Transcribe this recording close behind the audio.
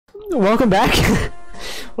Welcome back.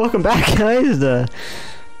 Welcome back, guys. The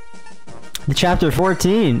chapter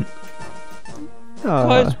 14.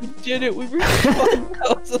 Guys, we did it. We reached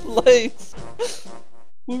 5,000 likes.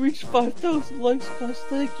 We reached 5,000 likes, guys.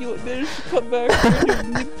 Thank you. I managed to come back for a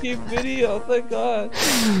new game video. Thank God.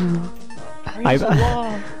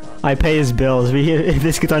 I pay his bills. If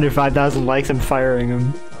this gets under 5,000 likes, I'm firing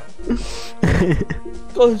him.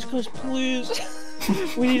 Guys, please.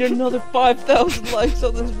 We need another 5,000 likes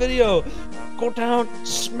on this video. Go down,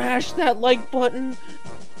 smash that like button,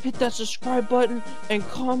 hit that subscribe button, and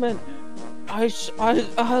comment. I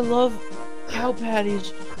love cow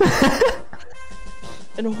patties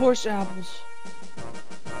and horse apples.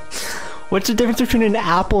 What's the difference between an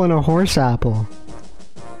apple and a horse apple?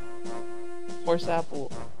 Horse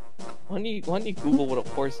apple. Why don't you Google what a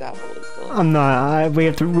horse apple is? Though? I'm not. We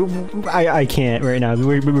have to. I can't right now.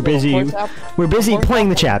 We're busy. We're busy playing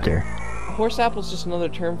the chapter. Horse apple is just another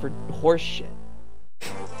term for horse shit.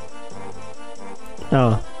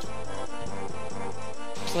 Oh.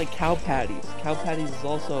 It's like cow patties. Cow patties is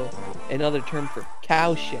also another term for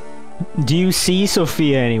cow shit. Do you see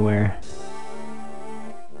Sophia anywhere?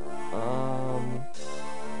 So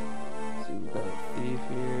we got a thief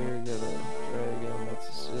here, we got a dragon, that's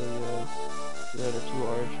Cecilia, we got our 2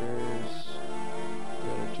 archers, we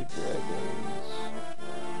got our 2 dragons,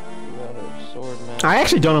 we got our sword master. I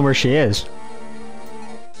actually don't know where she is.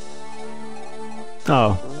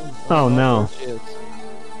 Oh. Oh no.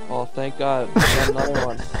 Oh, thank God. We got another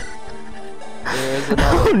one. There is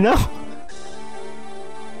another. Oh no.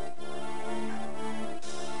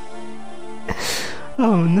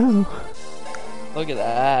 Oh no. Look at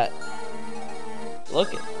that.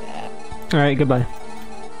 Look at that. Alright, goodbye.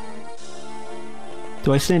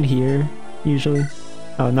 Do I stand here, usually?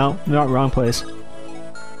 Oh no, not wrong place.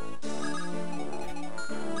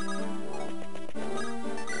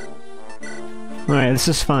 Alright, this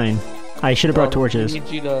is fine. I should have brought torches. I'm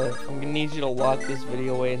gonna need you to lock this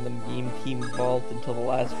video away in the meme team vault until the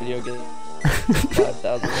last video gets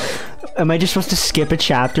 5,000 likes. Am I just supposed to skip a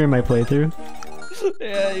chapter in my playthrough?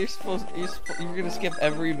 Yeah, you're gonna skip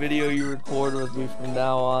every video you record with me from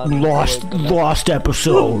now on. Lost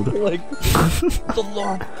episode. Like the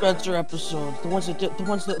Lost Spencer episodes, the ones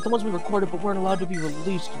we recorded but weren't allowed to be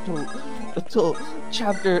released until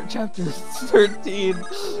chapter 13.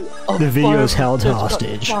 The videos held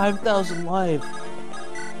hostage. 5,000 lives.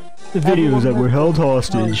 The videos that were held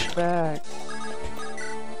hostage. Back.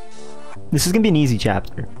 This is gonna be an easy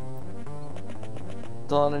chapter.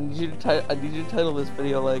 Don, I need you to title this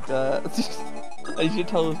video like I need you to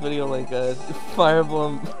title this video like Fire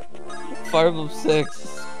Emblem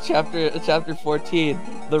 6 chapter 14,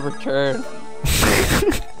 The Return.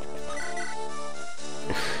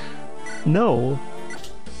 No.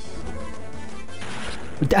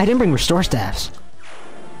 I didn't bring restore staffs.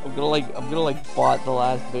 I'm gonna bot the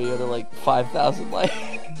last video to like 5,000 likes.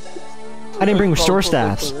 I didn't bring restore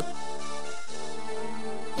staffs.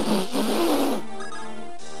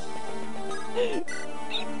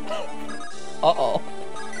 Uh-oh.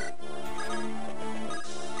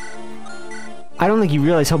 I don't think you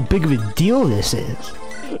realize how big of a deal this is.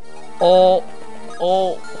 Oh,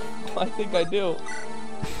 I think I do.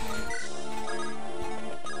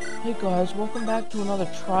 Hey guys, welcome back to another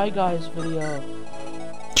Try Guys video.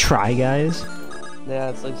 Try Guys?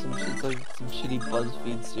 Yeah, it's like some shitty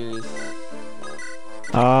BuzzFeed series.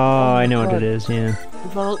 Oh, I know what it is. Yeah.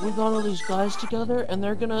 We got all these guys together, and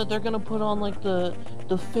they're gonna put on like the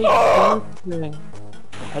fake bird thing.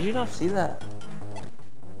 How'd you not see that?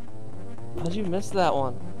 How'd you miss that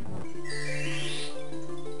one?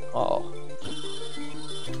 Oh.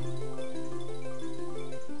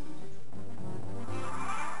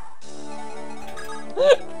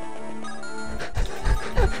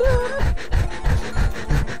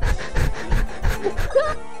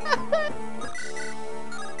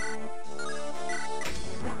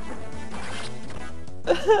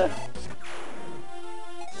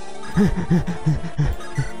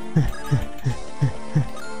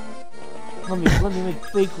 Let me make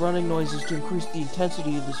fake running noises to increase the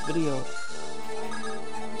intensity of this video.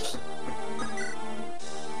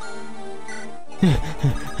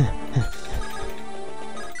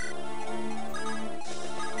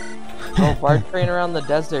 Oh, fire train around the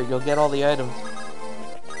desert, you'll get all the items.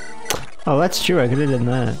 Oh, that's true. I could have done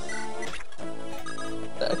that.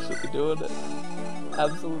 Actually doing it.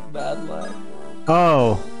 Absolute bad lag.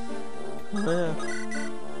 Oh. Yeah.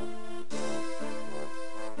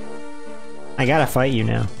 I gotta fight you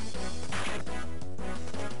now.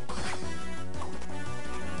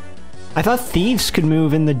 I thought thieves could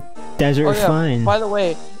move in the desert fine. By the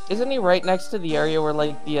way, Isn't he right next to the area where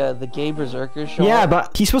like the gay berserkers show Yeah, up?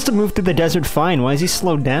 but he's supposed to move through the desert fine. Why is he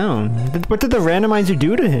slowed down? What did the randomizer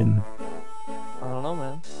do to him? I don't know,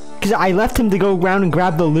 man. Because I left him to go around and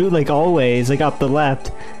grab the loot like always, like up the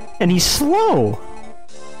left, and he's slow. Oh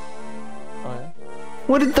yeah.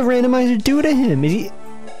 What did the randomizer do to him? Is he?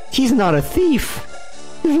 He's not a thief.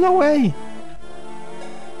 There's no way.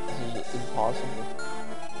 This is impossible.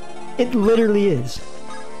 It literally is.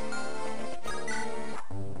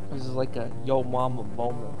 This is like a yo mama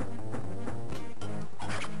moment.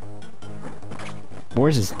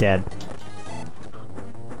 Boris is dead.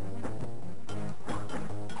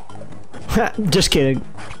 Just kidding.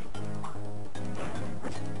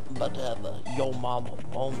 About to have a yo mama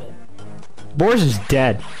moment. Boris is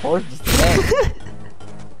dead. Boris is dead.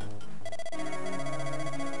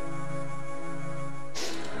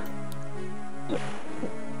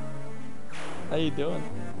 How you doing?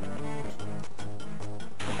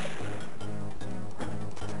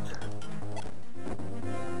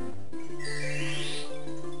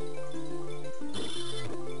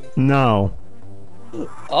 No.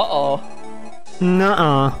 Uh-oh.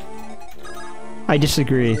 Nuh-uh. I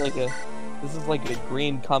disagree. This is like a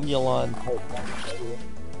green cumulon.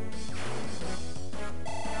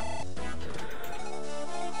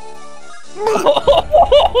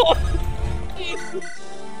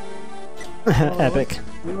 Epic.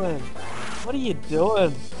 What are you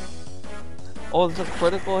doing? Oh, it's a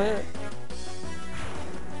critical hit.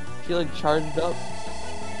 She like charged up.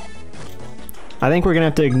 I think we're gonna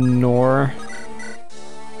have to ignore.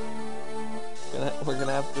 We're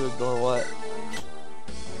gonna have to ignore what?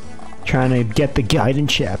 Trying to get the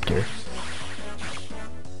guidance chapter.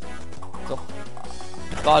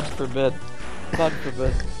 God forbid. God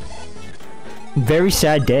forbid. Very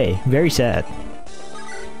sad day. Very sad.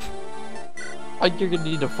 I think you're gonna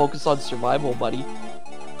need to focus on survival, buddy.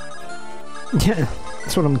 Yeah,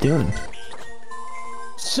 that's what I'm doing.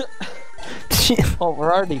 Oh,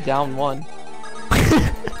 we're already down one.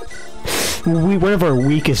 One of our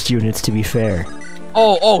weakest units, to be fair.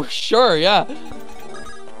 Oh, sure, yeah.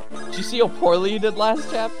 Did you see how poorly you did last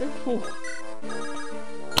chapter? Whew.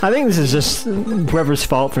 I think this is just whoever's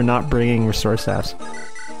fault for not bringing resource staffs.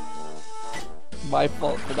 My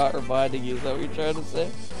fault for not reminding you, is that what you're trying to say?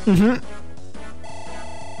 Mm-hmm.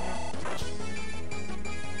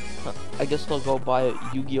 I guess they'll go buy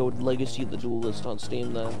Yu-Gi-Oh! Legacy of the Duelist on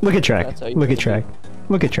Steam then. Look at track. Look at track.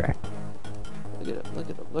 Look at track. Look at it. Look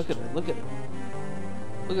at it. Look at it. Look at it.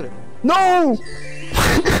 Look at it. No!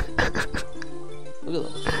 Look at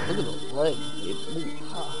those. Look at those legs.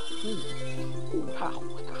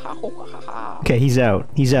 Okay, he's out.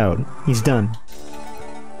 He's out. He's done.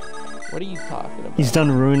 What are you talking about? He's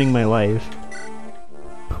done ruining my life.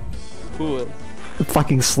 Who is? The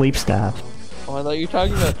fucking sleep staff. Oh, I thought you were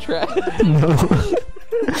talking about trash. No.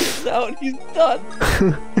 He's out. He's done.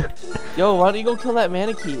 Yo, why don't you go kill that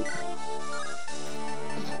mannequin?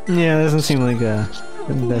 Yeah, that doesn't seem like the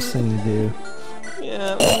best thing to do.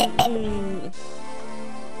 Yeah.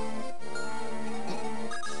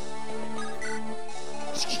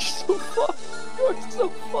 You're so fucked. You're so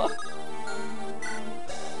fucked.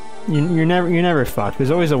 You're never fucked.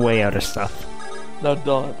 There's always a way out of stuff. No,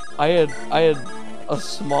 don't. I had a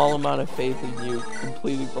small amount of faith in you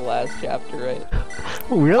completing the last chapter, right?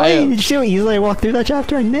 Really? Did you see how easily I walked through that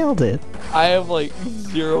chapter? I nailed it. I have like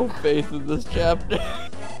zero faith in this chapter.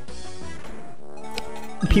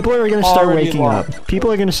 People are gonna start Already waking lost. up.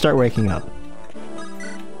 People are gonna start waking up.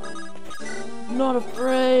 I'm not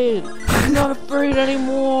afraid. I'm not afraid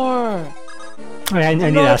anymore. I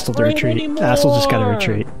need not Astel to afraid retreat. anymore. Astel just gotta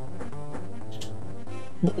retreat.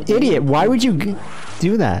 Idiot, why would you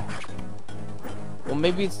do that? Well,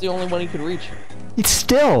 maybe it's the only one he could reach. It's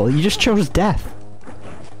still, you just chose death.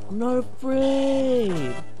 I'm not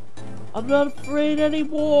afraid. I'm not afraid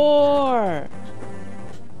anymore.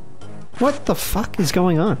 What the fuck is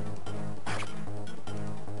going on?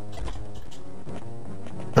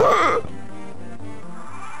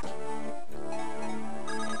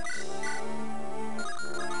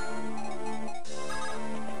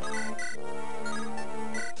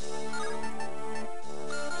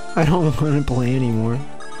 I don't want to play anymore.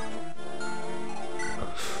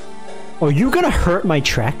 Oh, you gonna hurt my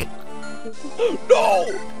trek?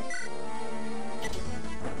 No!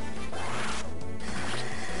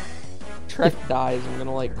 Trek dies, I'm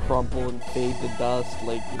gonna like crumple and fade to dust,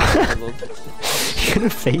 like, you know, one of those- You're gonna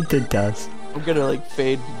fade to dust. I'm gonna like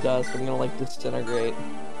fade to dust, I'm gonna like disintegrate.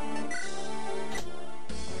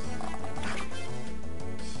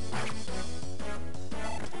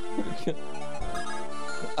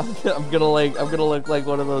 I'm gonna look like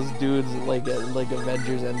one of those dudes like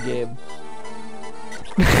Avengers Endgame.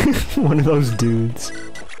 One of those dudes.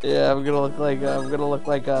 Yeah, I'm gonna look like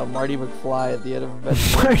Marty McFly at the end of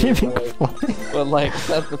Avengers. Marty McFly. But like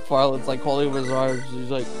Seth MacFarlane's like holding up his arms. He's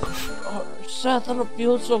like, oh, Seth, I don't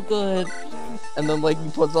feel so good. And then like he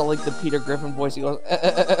puts on like the Peter Griffin voice. He goes,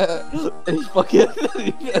 and he fucking,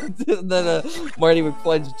 and then Marty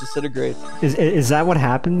McFly just disintegrates. Is that what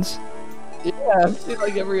happens? Yeah, I've seen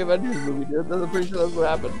like every Avengers movie, dude. I'm pretty sure that's what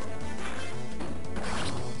happened.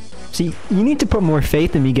 See, you need to put more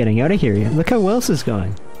faith in me getting out of here. Look how well this is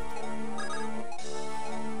going.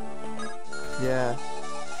 Yeah.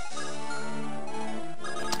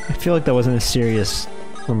 I feel like that wasn't a serious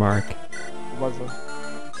remark. It wasn't.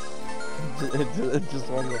 It just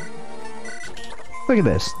wasn't. Look at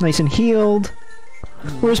this. Nice and healed.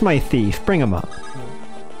 Where's my thief? Bring him up.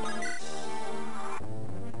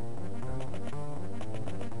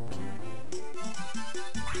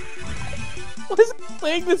 Why is it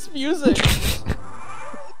playing this music?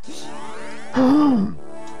 He's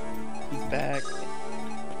back.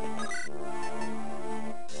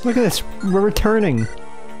 Look at this. We're returning.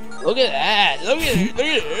 Look at that. Look at it. Look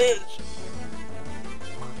at this.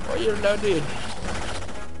 Oh, you're no dude.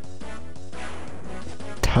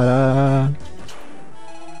 Ta-da.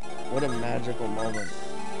 What a magical moment.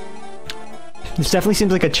 This definitely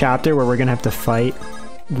seems like a chapter where we're gonna have to fight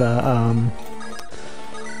the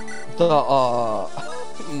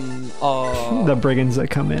the brigands that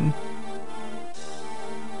come in.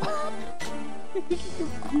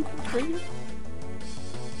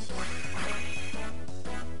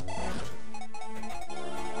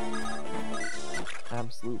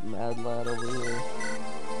 Absolute mad lad over here.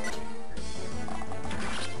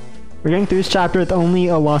 We're getting through this chapter with only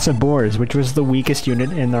a loss of boars, which was the weakest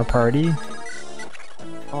unit in our party.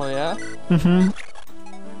 Oh yeah? Mm-hmm.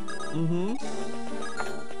 Mm-hmm.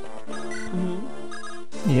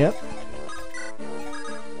 Mm-hmm. Yep.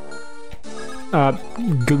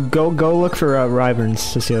 Go look for wyverns,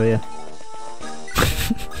 Cecilia.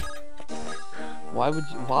 Why would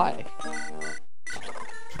you? Why?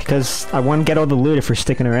 Because I want to get all the loot if we're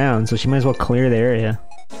sticking around, so she might as well clear the area.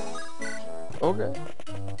 Okay.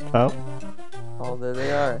 Oh. Oh, there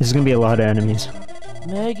they are. This is gonna be a lot of enemies.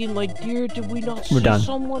 Megan, like, dear, did we not We're see done.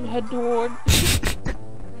 someone head toward?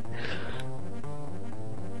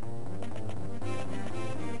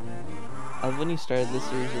 When you started this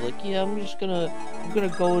series, you're like, yeah, I'm gonna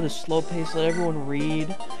go at a slow pace, let everyone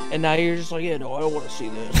read, and now you're just like, yeah, no, I don't want to see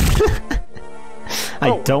this.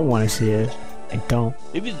 I don't want to see it. I don't.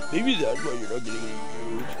 Maybe that's why you're not getting any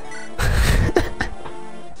views.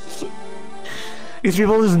 Because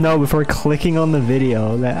people just know before clicking on the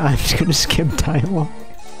video that I'm just gonna skip dialogue.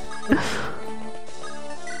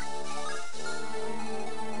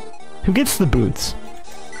 Who gets the boots?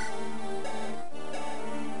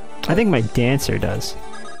 I think my dancer does.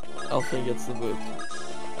 Elfin gets the boot.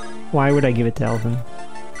 Why would I give it to Elfin?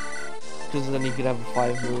 Because then he could have a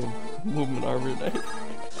 5 movement armor knight.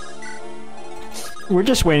 We're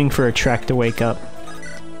just waiting for a Trek to wake up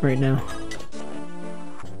right now.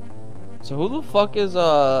 So who the fuck is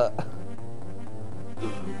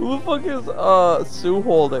Sue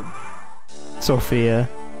holding? Sophia.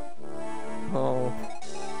 Oh.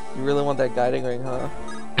 You really want that guiding ring, huh?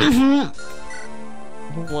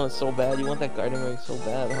 You want it so bad. You want that guiding ring so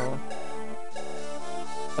bad, huh?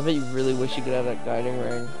 I bet you really wish you could have that guiding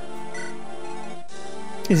ring.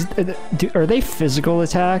 Are they physical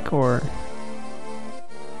attack or?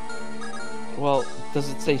 Well, does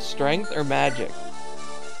it say strength or magic?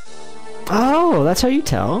 Oh, that's how you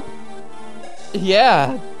tell.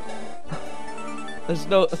 Yeah. There's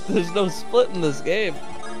no split in this game.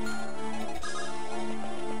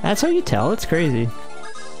 That's how you tell. It's crazy.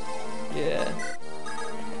 Yeah.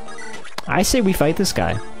 I say we fight this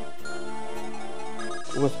guy.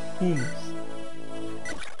 With whom?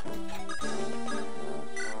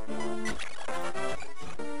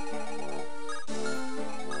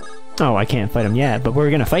 Oh, I can't fight him yet, but we're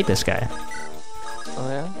gonna fight this guy. Oh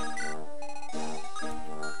yeah?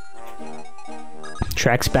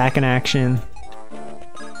 Trek's back in action.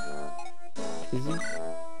 Is he?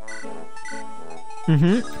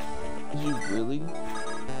 Mm-hmm. Is he really?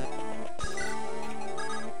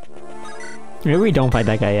 Maybe we don't fight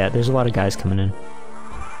that guy yet. There's a lot of guys coming in.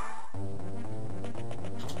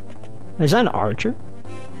 Is that an archer?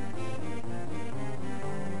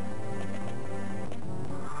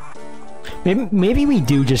 Maybe we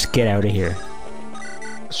do just get out of here.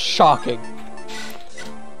 Shocking.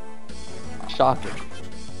 Shocking.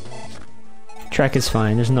 Trek is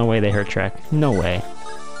fine. There's no way they hurt Trek. No way.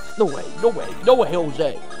 No way, no way, no way,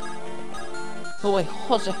 Jose. No way,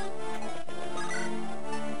 Jose.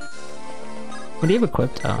 What do you have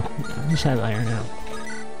equipped? Oh, I just have iron now.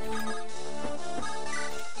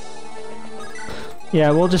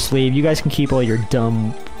 Yeah, we'll just leave. You guys can keep all your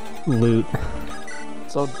dumb loot.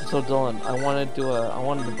 So Dylan, I wanted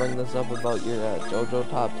to bring this up about your JoJo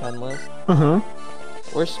top 10 list.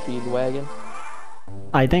 Where's Speedwagon?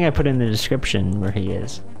 I think I put in the description where he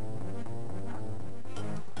is.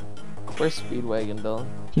 Where's Speedwagon, Dylan?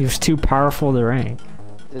 He was too powerful to rank.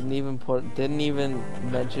 Didn't even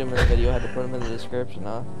mention him in the video. Had to put him in the description,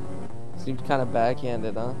 huh? Seems kind of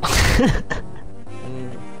backhanded, huh?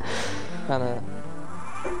 Kind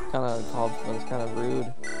of called, but it's kind of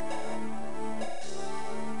rude.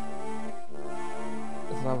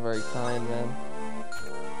 It's not very kind, man.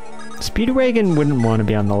 Speedwagon wouldn't want to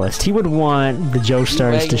be on the list. He would want the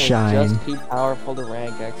Joestars to shine. Just too powerful to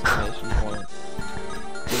rank! Exclamation point.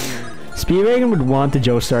 Speedwagon would want the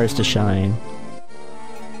Joestars to shine.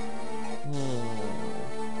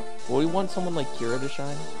 Would we want someone like Kira to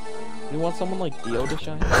shine? Would we want someone like Dio to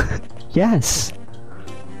shine? Yes.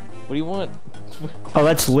 What do you want? Oh,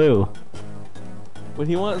 that's Lou. Would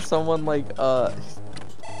he want someone like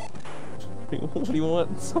What do you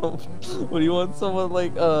want someone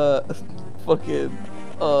like fucking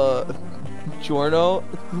Giorno?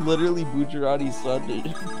 Literally Bucciarati's son, dude.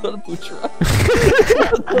 Not Bucciarati.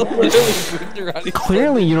 Literally Bucciarati's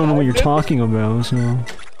Clearly you don't know what you're talking about, so.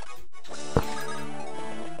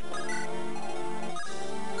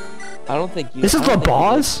 I don't think you. This is the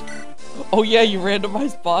boss? Oh yeah, you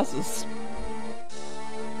randomized bosses.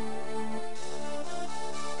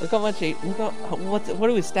 Look how much what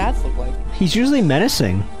do his stats look like? He's usually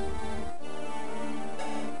menacing.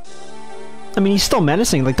 I mean, he's still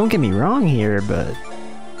menacing, like, don't get me wrong here, but...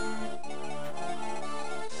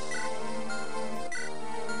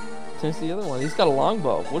 There's the other one. He's got a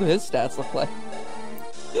longbow. What do his stats look like?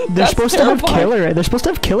 They're supposed to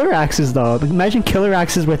have killer axes, though. Imagine killer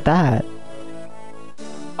axes with that.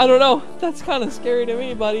 I don't know. That's kind of scary to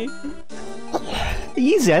me, buddy.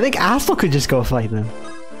 Easy. I think Astle could just go fight them.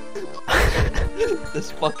 This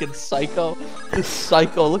fucking psycho. This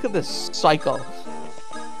psycho. Look at this psycho.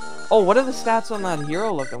 Oh, what are the stats on that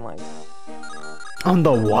hero looking like? On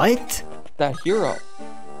the what? That hero.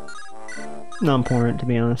 Not important, to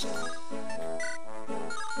be honest.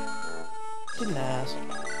 Didn't ask.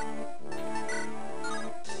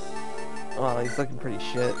 Oh, he's looking pretty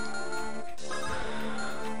shit.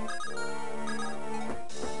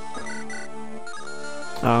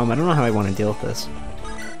 I don't know how I want to deal with this.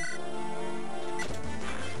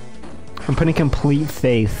 I'm putting complete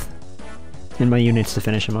faith in my units to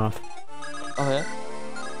finish him off. Oh yeah?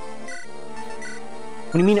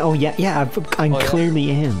 What do you mean, oh yeah? Yeah, I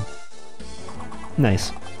clearly am.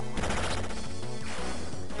 Nice.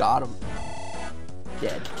 Got him.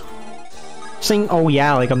 Dead. Saying, oh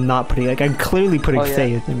yeah, like I'm not putting, like I'm clearly putting Oh, yeah?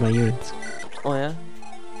 faith in my units. Oh yeah?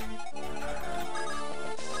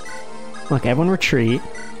 Look, everyone retreat.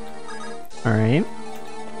 Alright.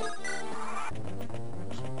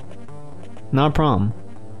 Not a problem.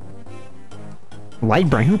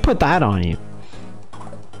 Lightbrain, who put that on you?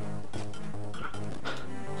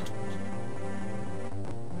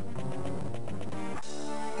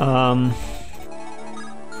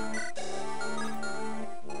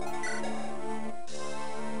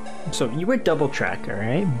 So you were double track,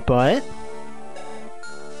 alright? But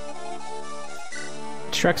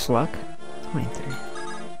Trek's luck. 23.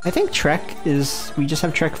 I think Trek is... we just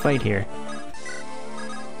have Trek fight here.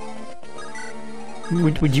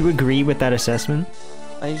 Would you agree with that assessment?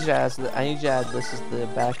 I need you to add this is the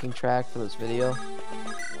backing track for this video.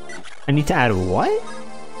 I need to add what?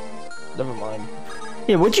 Never mind.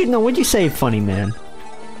 Yeah, what'd you say, funny man?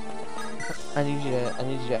 I need you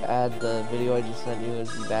to add the video I just sent you as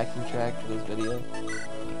the backing track for this video.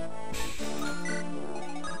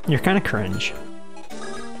 You're kind of cringe.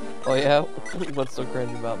 Oh yeah? What's so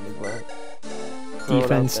cringe about me, bro?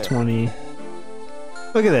 Defense 20.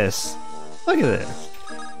 Look at this. Look at this.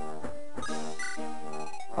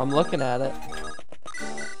 I'm looking at it.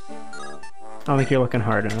 I don't think you're looking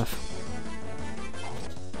hard enough.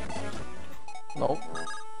 Nope.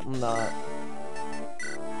 I'm not.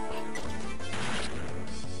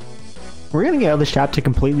 We're gonna get out of this chapter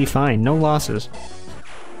completely fine. No losses.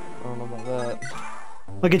 I don't know about that.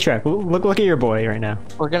 Look at Trek. Look at your boy right now.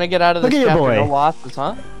 We're gonna get out of this chapter, no losses,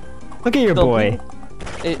 huh? Look at your boy.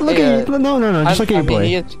 Look at you. No. Just look at your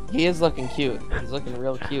boy. He is looking cute. He's looking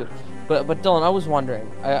real cute. But Dylan, I was wondering.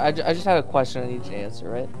 I just had a question I need you to answer,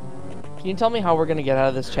 right? Can you tell me how we're gonna get out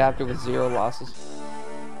of this chapter with 0 losses?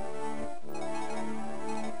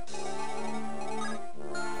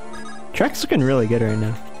 Trek's looking really good right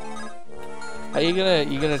now. Are you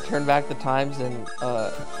gonna turn back the times and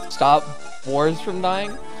stop wars from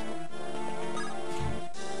dying?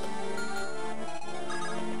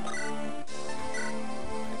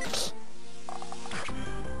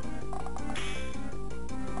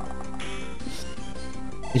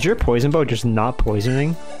 Is your poison bow just not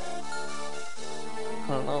poisoning? I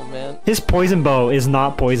don't know, man. His poison bow is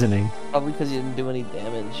not poisoning. Probably because he didn't do any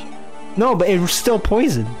damage. No, but it was still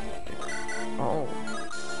poison. Oh.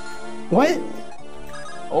 What?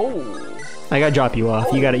 Oh. I gotta drop you off.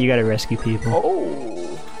 Oh. You gotta rescue people.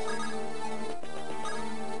 Oh.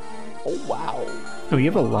 Oh wow. Oh, you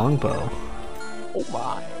have a longbow. Oh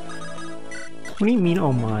my. What do you mean,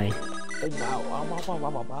 oh my? Oh wow. Wow wow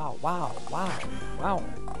wow wow wow wow wow.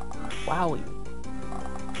 Wowie.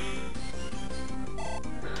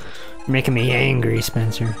 You're making me angry,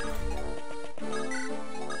 Spencer.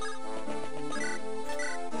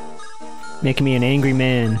 Making me an angry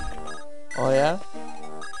man. Oh yeah?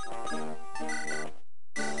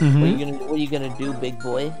 Mm-hmm. What are you gonna do, big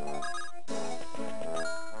boy?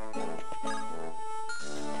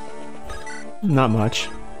 Not much.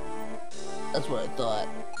 That's what I thought.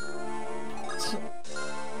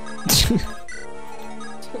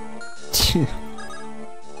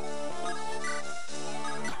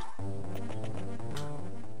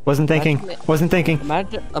 Wasn't thinking. Wasn't thinking.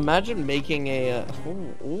 Imagine making a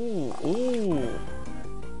ooh.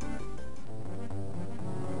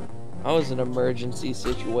 That was an emergency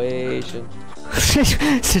situation.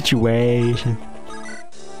 Situation.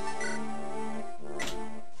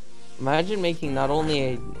 Imagine making not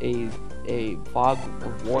only a fog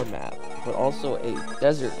of war map, but also a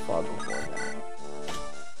desert fog of war map.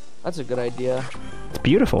 That's a good idea. It's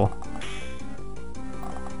beautiful.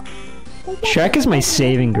 Shrek is my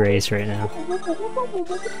saving grace right now.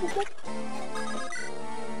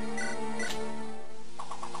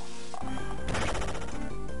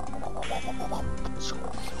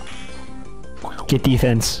 Get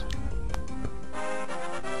defense.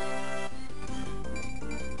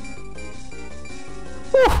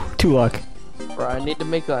 Whew, 2 luck. Bro, I need to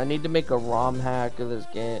make a ROM hack of this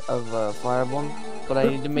game of Fire Emblem, but I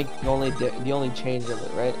need to make the only change of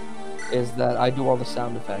it, right? Is that I do all the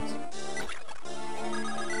sound effects.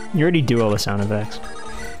 You already do all the sound effects.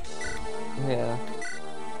 Yeah.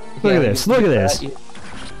 Look at this. Look at this. Look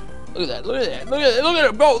at that. Look at that. Look at that. Look at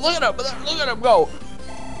him go. Look at him. Look at him go.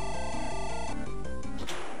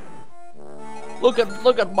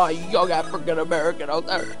 Look at my young African American out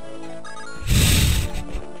there.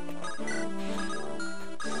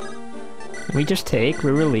 We just take,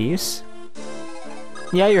 we release.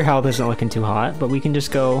 Yeah, your health isn't looking too hot, but we can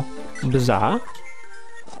just go bazaar.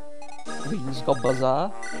 We can just go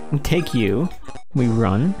bazaar. We take you. We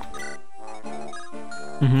run.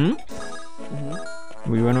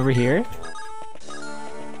 We run over here.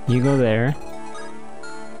 You go there.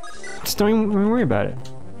 Just don't even worry about it.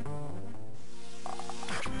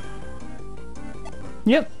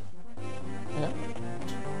 Yep. Yeah.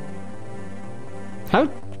 How?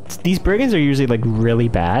 These brigands are usually like really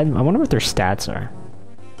bad. I wonder what their stats are.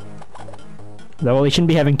 Though, well, they shouldn't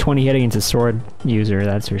be having 20 hit against a sword user,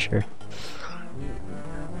 that's for sure.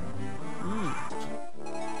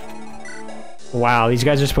 Wow, these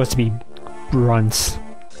guys are supposed to be runts.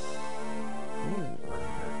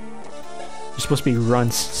 They're supposed to be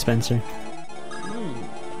runts, Spencer.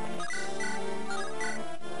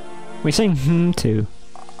 What are you saying to?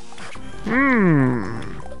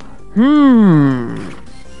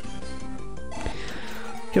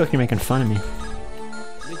 I feel like you're making fun of me.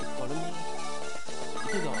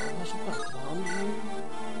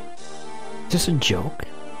 Is this a joke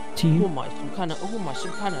to you? Who am I? Some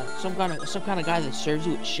kind of guy that serves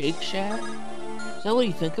you at Shake Shack? Is that what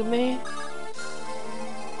you think of me? Is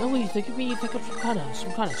that what you think of me? You think I'm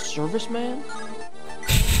some kind of serviceman?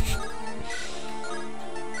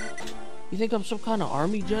 You think I'm some kind of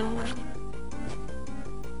army general?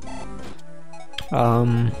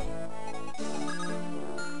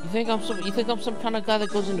 You think I'm some kind of guy that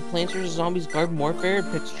goes into Plants vs Zombies Garden Warfare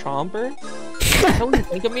and picks Chomper? Is that what you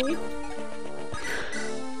think of me?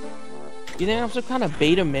 You think I'm some kind of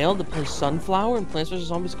beta male that plays Sunflower in Plants vs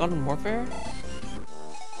Zombies Garden Warfare?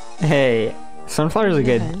 Hey, Sunflower's a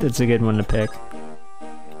good. That's a good one to pick.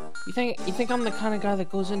 You think I'm the kind of guy that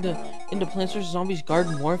goes into Plants vs Zombies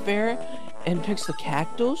Garden Warfare and picks the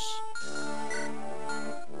cactus?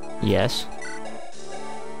 Yes.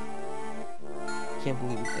 Can't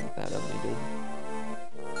believe you think that of me, dude.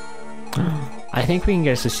 I think we can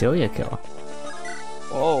get a Cecilia kill.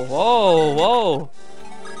 Whoa, whoa, whoa!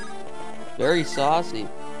 Very saucy.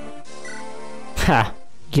 Ha!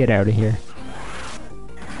 Get out of here.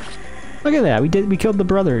 Look at that. We killed the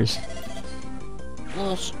brothers.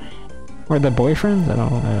 Or the boyfriends? I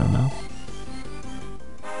don't know.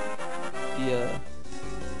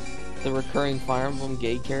 The recurring Fire Emblem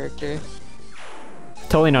gay character.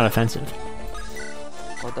 Totally not offensive.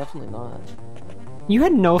 Well, definitely not. You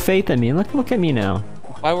had no faith in me. Look at me now.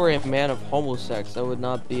 If I were a man of homosex, I would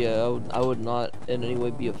not be. I would not in any way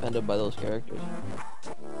be offended by those characters.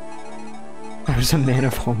 I was a man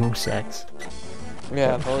of homosex.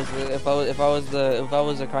 Yeah, if I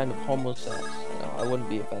was a kind of homosex, I wouldn't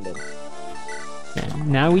be offended. Yeah,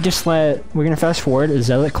 now we're gonna fast forward.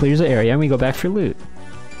 Zealot clears the area and we go back for loot.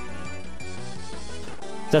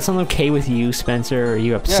 Does that sound okay with you, Spencer, or are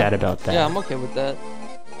you upset about that? Yeah, I'm okay with that.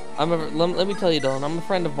 Let me tell you, Dylan, I'm a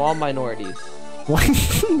friend of all minorities. What?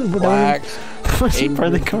 Blacks, that wasn't Asians, part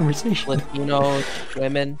of the conversation. Latinos,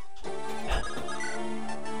 women.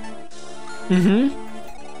 Mm-hmm.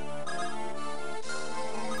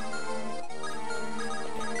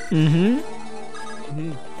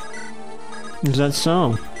 Is that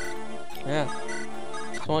so? Yeah.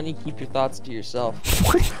 So why don't you keep your thoughts to yourself?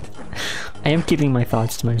 What? I am keeping my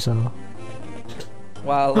thoughts to myself.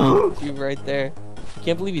 Wow, look at you right there.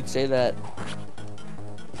 Can't believe you'd say that.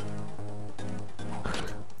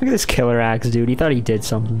 Look at this killer axe, dude. He thought he did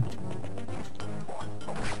something.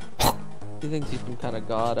 He thinks he's some kind of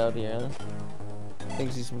god out here.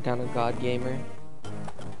 Thinks he's some kind of god gamer.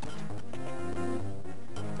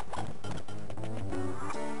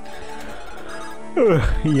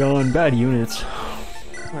 Yawn, bad units.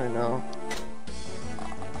 I know.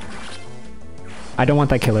 I don't want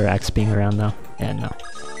that killer axe being around though. Yeah, no.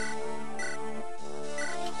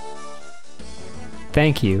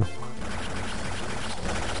 Thank you.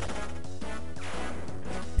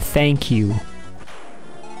 Thank you.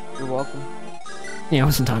 You're welcome. Yeah, I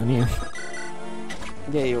wasn't talking to you.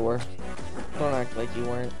 Yeah, you were. Don't act like you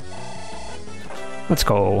weren't. Let's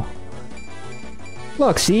go.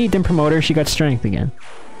 Look, see? Didn't promote her, she got strength again.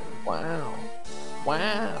 Wow.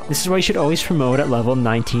 Wow. This is why you should always promote at level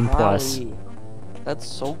 19 plus. Wowie. That's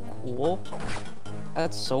so cool.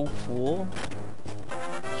 That's so cool.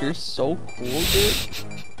 You're so cool, dude.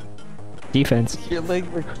 Defense. You're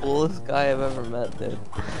like the coolest guy I've ever met, dude.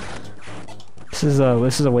 This is a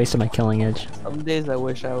waste of my killing edge. Some days I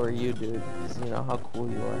wish I were you, dude. 'Cause you know how cool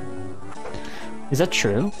you are. Is that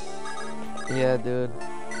true? Yeah, dude.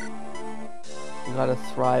 You got a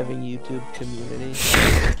thriving YouTube community.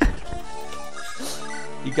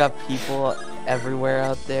 You got people everywhere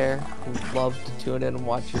out there who love to tune in and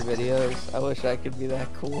watch your videos. I wish I could be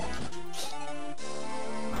that cool.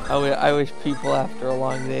 I wish people after a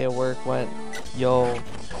long day of work went, yo,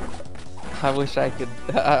 I wish I could,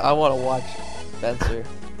 I want to watch Spencer.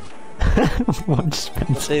 Watch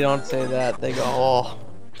Spencer. They don't say that. They go, oh,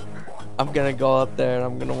 I'm gonna go out there and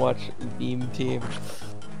I'm gonna watch Beam Team.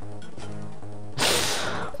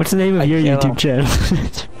 What's the name of your YouTube channel?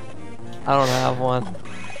 I don't have one.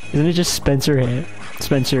 Isn't it just Spencer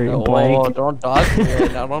Spencer No, blank? oh, don't dox me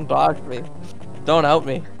right now. Don't dox me. Don't out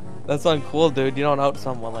me. That's uncool, dude. You don't out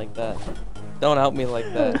someone like that. Don't out me like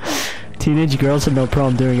that. Teenage girls have no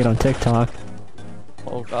problem doing it on TikTok.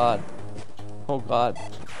 Oh god. Oh god.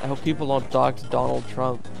 I hope people don't dox Donald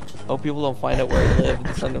Trump. I hope people don't find out where he lives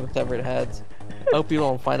and send him severed heads. I hope people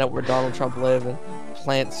don't find out where Donald Trump lives and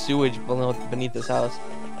plant sewage beneath his house.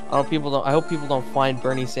 I hope people don't find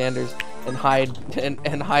Bernie Sanders and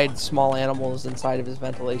hide small animals inside of his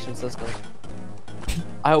ventilation system.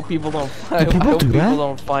 I hope people don't find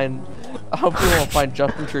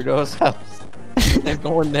Justin Trudeau's house and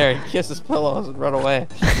go in there and kiss his pillows and run away.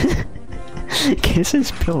 Kiss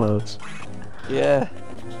his pillows. Yeah.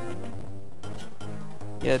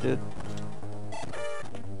 Yeah, dude.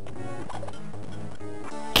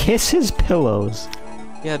 Kiss his pillows.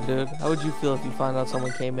 Yeah, dude. How would you feel if you found out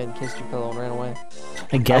someone came in, kissed your pillow, and ran away?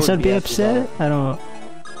 I guess I'd be upset. I don't.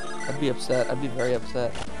 I'd be upset. I'd be very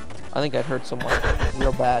upset. I think I'd hurt someone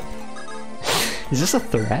real bad. Is this a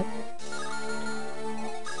threat?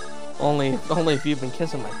 Only if you've been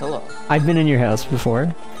kissing my pillow. I've been in your house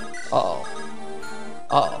before. Uh-oh.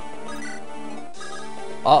 Uh-oh.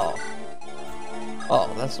 Uh-oh.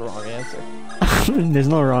 Uh-oh, that's the wrong answer. There's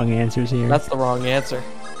no wrong answers here. That's the wrong answer.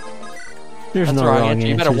 There's That's no the wrong wrong answer.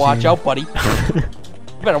 You answers better watch here. out, buddy.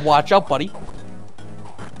 You better watch out, buddy.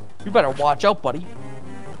 You better watch out, buddy.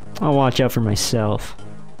 I'll watch out for myself.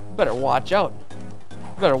 You better watch out.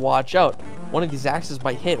 You better watch out. One of these axes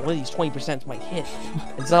might hit. One of these 20% might hit.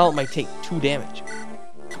 And Zealot might take 2 damage.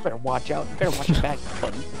 You better watch out. You better watch your back,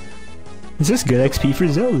 buddy. Is this good XP for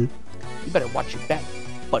Zelda? You better watch your back,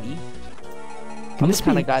 buddy. I'm the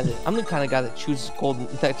kind of guy that chooses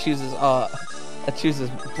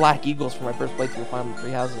Black Eagles for my first playthrough of Final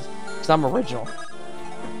Three Houses, because I'm original.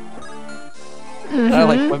 And I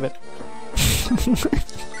like women.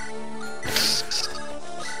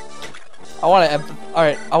 I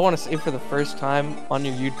want to say for the first time on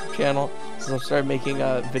your YouTube channel, since I've started making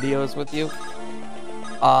videos with you,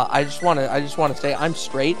 I just want to say I'm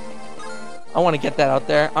straight. I want to get that out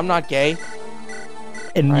there. I'm not gay.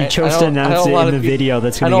 And you chose to announce it in the video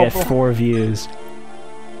that's gonna get 4 views.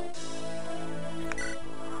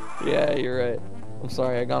 Yeah, you're right. I'm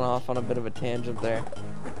sorry, I got off on a bit of a tangent there.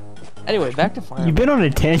 Anyway, back to Fire. You've been on a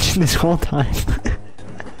tangent this whole time.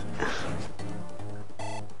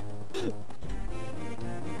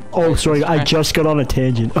 Oh, sorry, I just got on a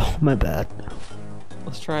tangent. Oh, my bad.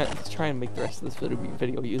 Let's try and make the rest of this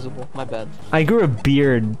video usable. My bad. I grew a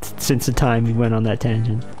beard since the time we went on that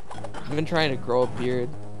tangent. I've been trying to grow a beard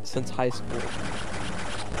since high school.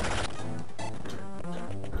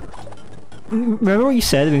 Remember what you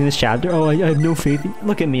said at the beginning of this chapter? Oh, I have no faith in...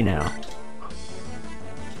 Look at me now.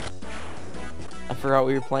 I forgot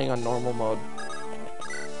we were playing on normal mode.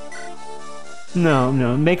 No,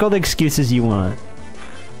 make all the excuses you want.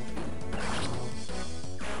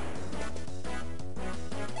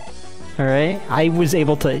 Alright? I was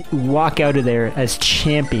able to walk out of there as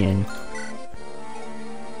champion.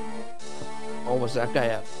 Oh, what's that guy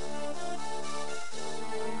have?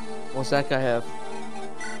 What's that guy have?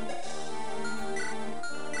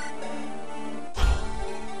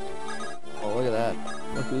 Oh, look at that.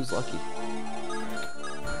 Look who's lucky.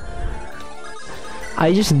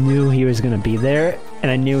 I just knew he was gonna be there, and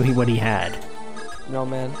I knew what he had. No,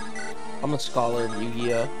 man. I'm a scholar of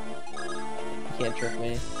Yu-Gi-Oh! You can't trick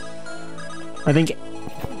me. I think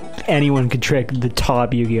anyone could trick the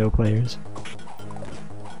top Yu-Gi-Oh! Players.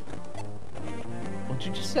 What'd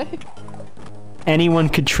you just say? Anyone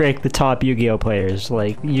could trick the top Yu-Gi-Oh! Players.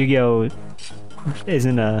 Like, Yu-Gi-Oh!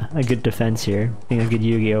 Isn't a good defense here, being a good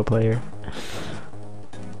Yu-Gi-Oh! Player.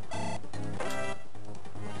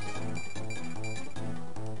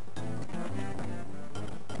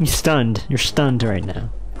 You're stunned. You're stunned right now.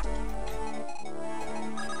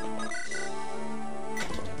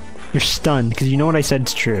 You're stunned, because you know what I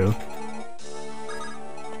said's true.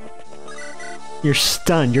 You're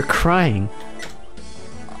stunned. You're crying.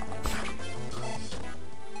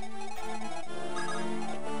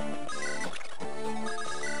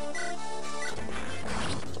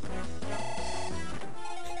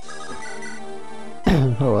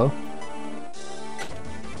 Hello.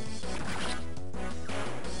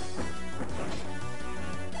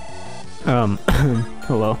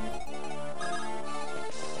 Hello.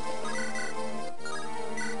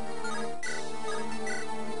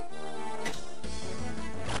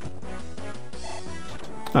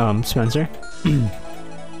 Spencer?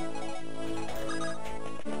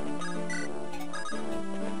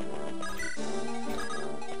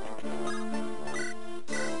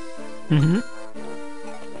 Mm-hmm.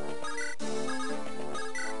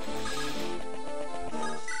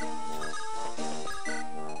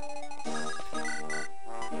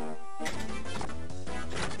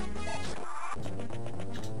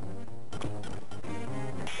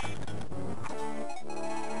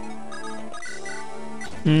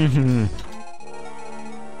 Mm-hmm.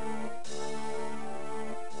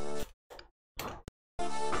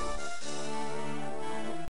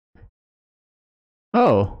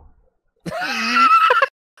 Oh.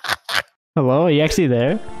 Hello, are you actually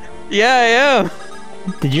there? Yeah, I am.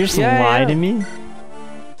 Did you just lie to me?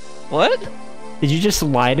 What? Did you just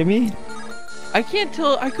lie to me? I can't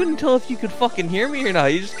tell. I couldn't tell if you could fucking hear me or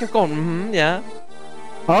not. You just kept going, mm-hmm, yeah.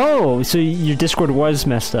 Oh, so your Discord was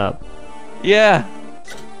messed up. Yeah.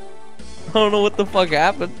 I don't know what the fuck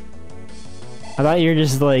happened. I thought you were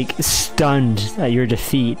just like stunned at your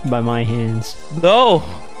defeat by my hands. No.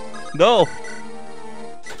 No.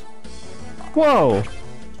 Whoa.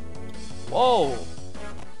 Whoa.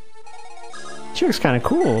 She looks kind of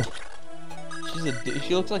cool.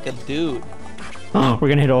 She looks like a dude. Oh, we're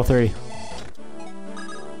gonna hit all 3.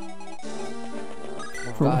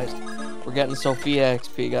 Oh, guys, we're getting Sophia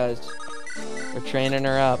XP, guys. We're training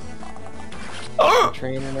her up. We're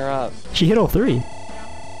training her up. She hit all 3.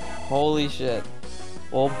 Holy shit.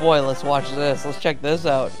 Oh boy, let's watch this. Let's check this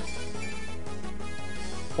out.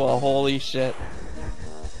 Well, holy shit.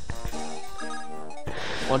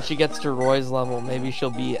 Once she gets to Roy's level, maybe she'll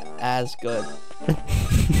be as good.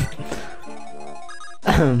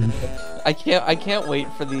 I can't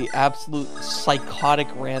wait for the absolute psychotic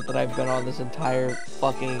rant that I've been on this entire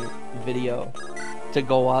fucking video to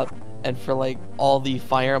go up, and for like all the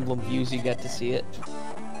Fire Emblem views you get to see it.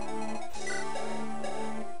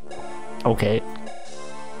 Okay.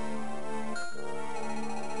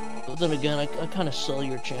 But then again, I kind of sell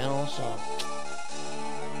your channel, so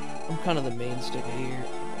I'm kind of the mainstay here.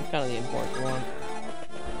 I'm kind of the important one.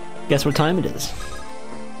 Guess what time it is?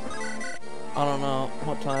 I don't know.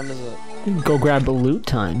 What time is it? Go grab a loot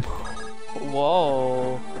time.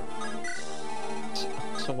 Whoa.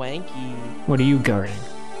 Swanky. What are you guarding?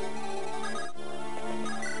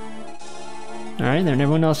 Alright, then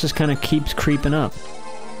everyone else just kind of keeps creeping up.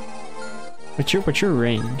 What's your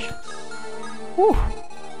range? Whew.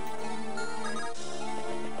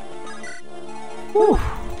 Whew.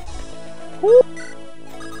 Whew.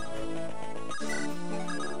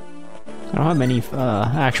 I don't have many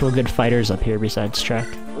actual good fighters up here besides Trek.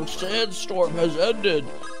 The sandstorm has ended.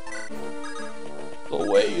 The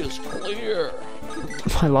way is clear.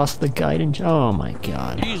 I lost the guidance. Oh my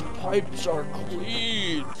god. These pipes are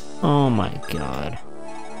clean. Oh my god.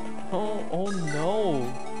 Oh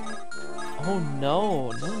no. Oh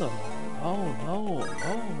no. No. No.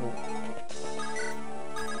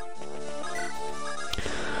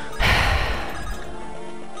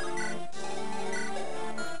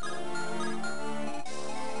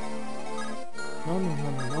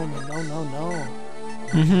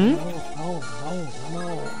 Mm-hmm.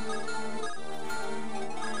 No.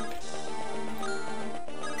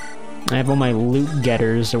 I have all my loot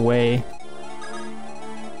getters away.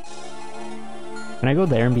 Can I go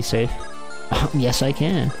there and be safe? Yes, I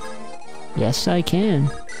can. Yes, I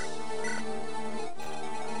can.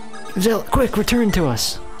 Zil, quick, return to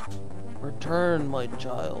us. Return, my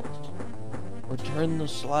child. Return the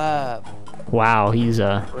slab. Wow, he's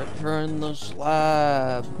Return the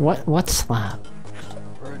slab. What slab?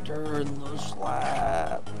 Return the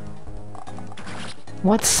slab.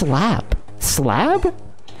 What slab? Slab?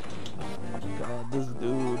 God, this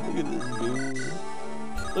dude. Look at this dude.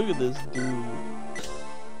 Look at this dude.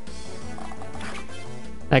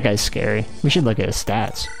 That guy's scary. We should look at his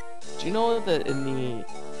stats. Do you know that in the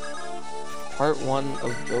part 1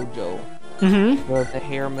 of JoJo, Mm-hmm. the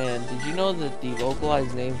hair man, did you know that the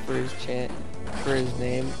localized name for his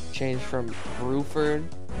name changed from Bruford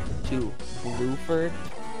to Blueford?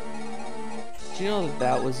 Do you know that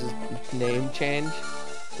that was his name change?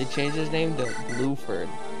 They changed his name to Blueford.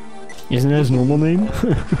 Isn't that his normal name?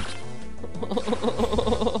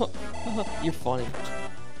 You're funny.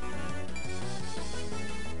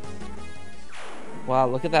 Wow,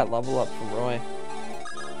 look at that level up from Roy.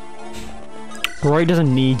 Roy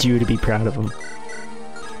doesn't need you to be proud of him.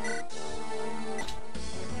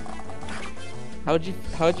 How would you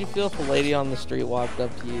feel if a lady on the street walked up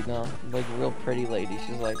to you, like a real pretty lady?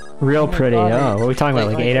 She's like, Real pretty. God, Oh, what are we talking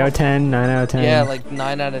about? Like 8 out of 10, 9 out of 10? yeah, like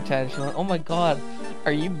 9 out of 10. She's like, oh my god,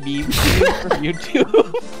 are you meme from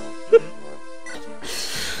YouTube?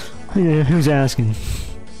 Yeah, who's asking?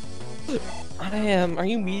 I am. Are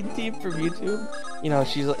you meme team from YouTube? You know,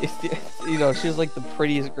 she's like, she's like the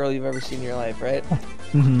prettiest girl you've ever seen in your life, right?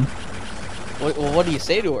 Mm-hmm. What do you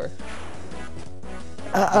say to her?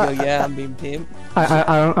 You go, yeah, I'm meme team.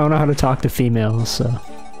 I don't know how to talk to females, so.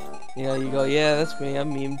 You know, you go, yeah, that's me.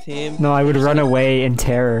 I'm meme team. No, I would run away in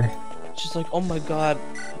terror. She's like, oh my god,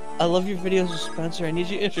 I love your videos with Spencer. I need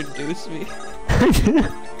you to introduce me.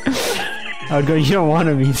 I would go, you don't want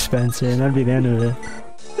to meet Spencer, and that'd be the end of it.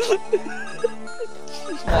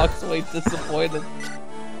 She just walks away disappointed.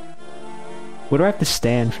 What do I have to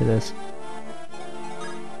stand for this?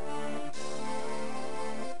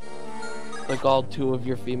 Like all 2 of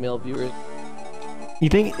your female viewers. You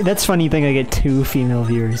think that's funny? You think I get 2 female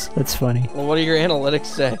viewers? That's funny. Well, what do your analytics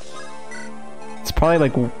say? It's probably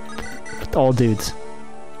like all dudes.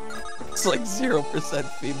 It's like 0%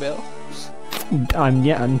 female.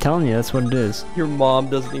 I'm telling you, that's what it is. Your mom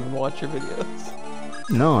doesn't even watch your videos.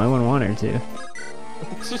 No, I wouldn't want her to.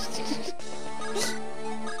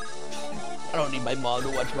 I don't need my mom to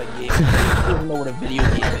watch my game. She doesn't know what a video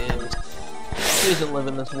game is. She doesn't live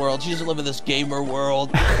in this world. She doesn't live in this gamer world.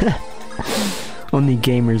 Only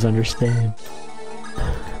gamers understand.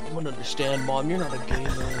 You wouldn't understand, Mom. You're not a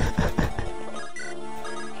gamer.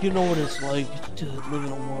 You know what it's like to live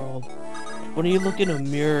in a world. When you look in a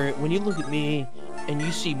mirror, when you look at me and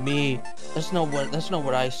you see me, that's not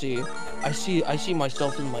what I see. I see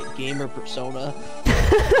myself in my gamer persona.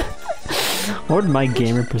 What would my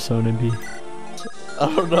gamer persona be?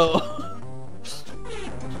 I don't know.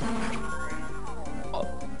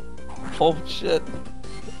 Oh shit.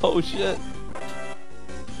 Oh shit.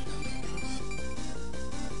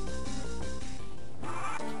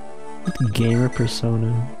 Gamer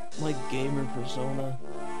persona. My gamer persona.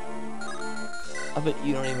 I bet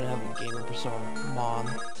you don't even have a gamer persona, Mom.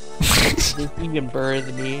 You think you can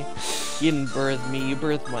birth me? You didn't birth me, you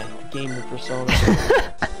birthed my gamer persona.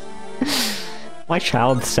 My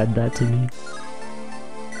child said that to me.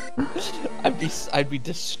 I'd be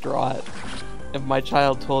distraught if my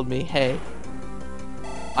child told me, hey,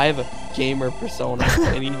 I have a gamer persona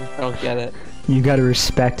and you don't get it. You gotta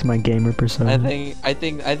respect my gamer persona. I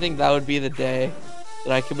think that would be the day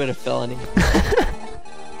that I commit a felony.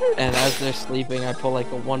 And as they're sleeping, I pull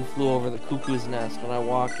like a one flew over the cuckoo's nest, and I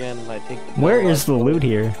walk in and I take the pill. Where is the loot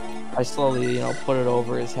here? I slowly, put it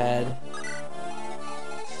over his head.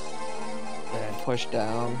 And I push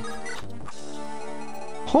down.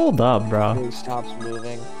 Hold up, bro. He stops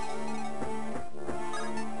moving.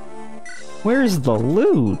 Where's the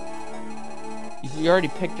loot? You already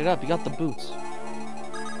picked it up. You got the boots.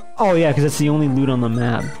 Oh yeah, because it's the only loot on the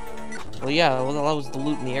map. Well, yeah, that was the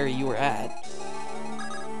loot in the area you were at.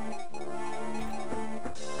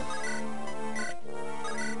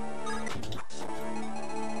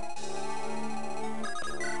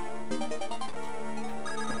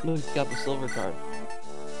 Look, you got the silver card.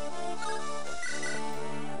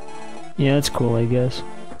 Yeah, that's cool, I guess.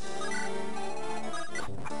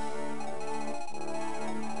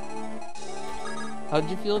 How'd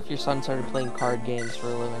you feel if your son started playing card games for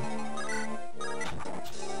a living?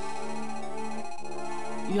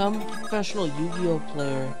 Yeah, I'm a professional Yu-Gi-Oh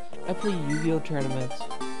player. I play Yu-Gi-Oh tournaments.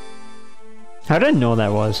 How did I know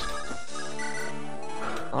that was?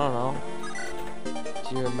 I don't know.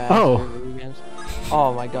 So you're a master of video games?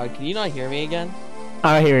 Oh my god, can you not hear me again?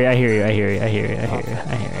 I hear you, I hear you, I hear you, I hear you, I hear you,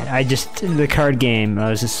 I hear you. I just, the card game, that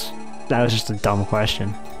was just a dumb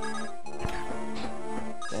question.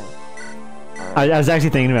 I was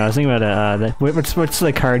actually thinking about, what's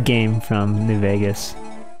the card game from New Vegas?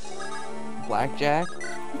 Blackjack?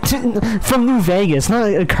 From New Vegas, not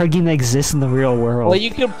a card game that exists in the real world. Well,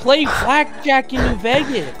 you can play blackjack in New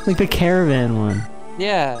Vegas! Like the Caravan one.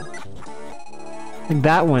 Yeah. Like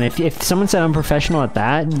that one, if someone said I'm professional at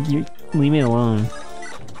that, you leave me alone.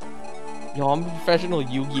 Yo, I'm a professional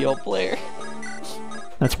Yu-Gi-Oh player.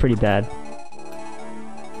 That's pretty bad.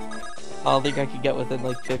 I don't think I could get within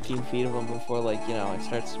like 15 feet of them before I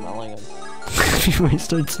start smelling them. You might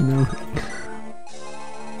start smelling.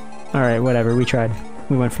 Alright, whatever, we tried.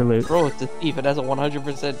 We went for loot. Bro, it's a thief. It has a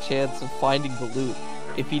 100% chance of finding the loot.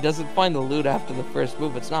 If he doesn't find the loot after the first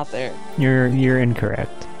move, it's not there. You're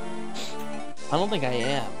incorrect. I don't think I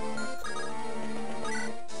am.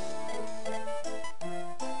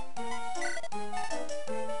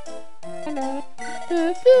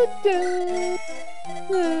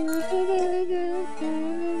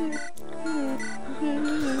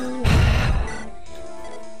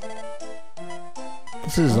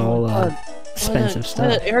 This is all expensive stuff. Buy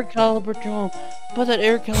that air caliber dome. Buy that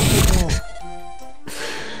air caliber dome.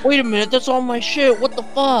 Wait a minute, that's all my shit. What the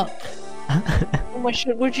fuck? All my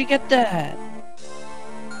shit. Where'd you get that?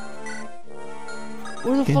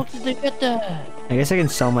 Where the fuck did they get that? I guess I can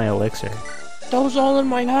sell my elixir. That was all in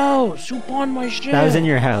my house. Who pawned my shit? That was in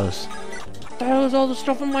your house. That was all the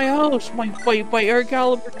stuff in my house. My air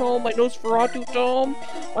caliber tome, my Nosferatu tome,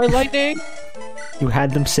 my lightning. You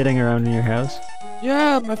had them sitting around in your house?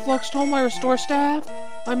 Yeah, my flux tome, my restore staff,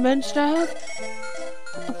 my mend staff.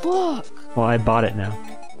 What the fuck? Well, I bought it now.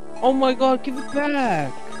 Oh my god, give it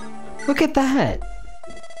back. Look at that.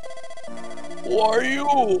 Who are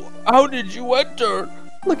you? How did you enter?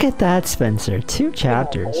 Look at that, Spencer. 2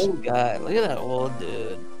 chapters. Old guy. Look at that old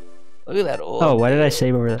dude. Look at that old Oh, what did I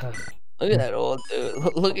save over that? Look at that old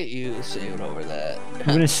dude. Look at you saving over that. I'm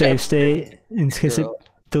gonna save state in case it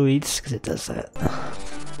deletes, because it does that.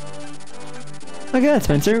 Look at that,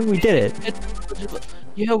 Spencer. We did it.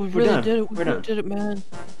 Yeah, we really done. did it. We We're really done. did it, man.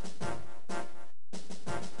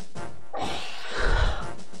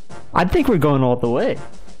 I think we're going all the way.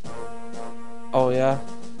 Oh, yeah.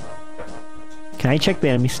 Can I check the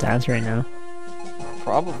enemy stats right now?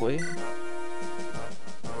 Probably.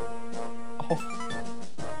 Oh.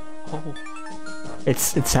 Oh.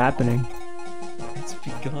 It's happening. It's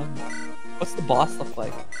begun. What's the boss look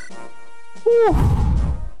like? Whew.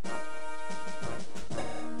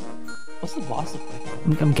 What's the boss look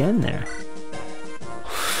like? I'm getting there.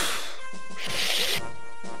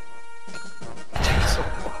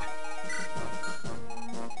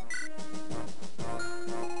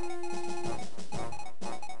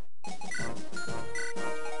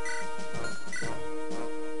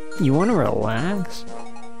 You want to relax?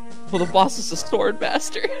 Well, the boss is a sword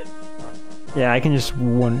master. Yeah, I can just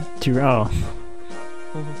oh.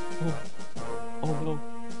 Oh no.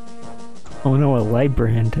 Oh no, a light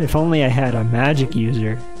brand. If only I had a magic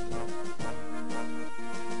user.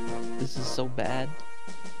 This is so bad.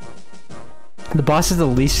 The boss is the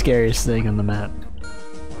least scariest thing on the map.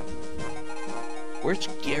 Where's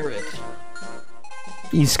Garrett?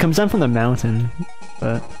 He comes down from the mountain,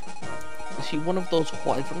 but Is he one of those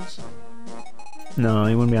wyverns? no,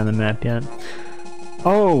 he wouldn't be on the map yet.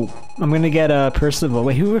 Oh, I'm gonna get Percival.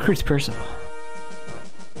 Wait, who recruits Percival?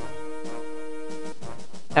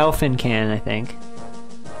 Elfin can, I think.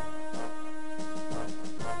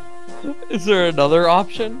 Is there another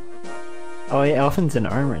option? Oh yeah, Elfin's an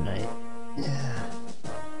armor knight. Yeah.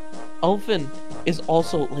 Elfin is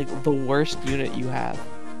also like the worst unit you have.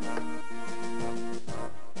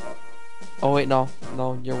 Oh wait, no,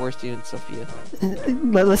 your worst unit, Sophia.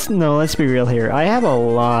 Let's be real here. I have a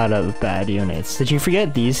lot of bad units. Did you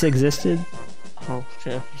forget these existed? Oh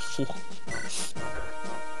yeah.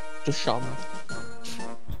 The shaman.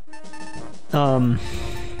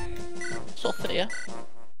 Sophia.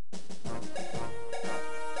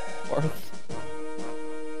 Worth.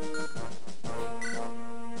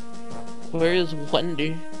 Where is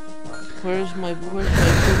Wendy? Where's my good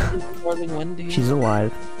darling Wendy? She's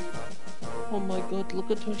alive. Oh my god,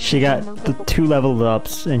 look at her. She got the 2 leveled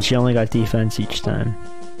ups, and she only got defense each time.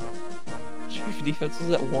 Her defense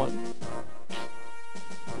was at 1.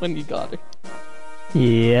 When you got her.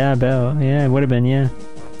 Yeah, about. Yeah, it would have been, yeah.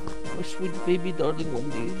 Oh, sweet baby darling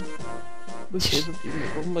Wendy. My favorite unit.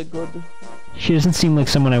 Oh my god. She doesn't seem like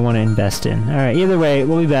someone I want to invest in. Alright, either way,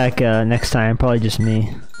 we'll be back next time. Probably just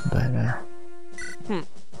me. But,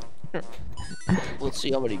 Let's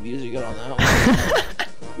see how many views you get on that one.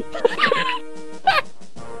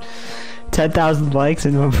 10,000 likes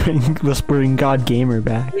and we'll bring God Gamer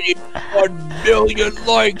back. 1 million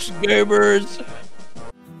likes, gamers!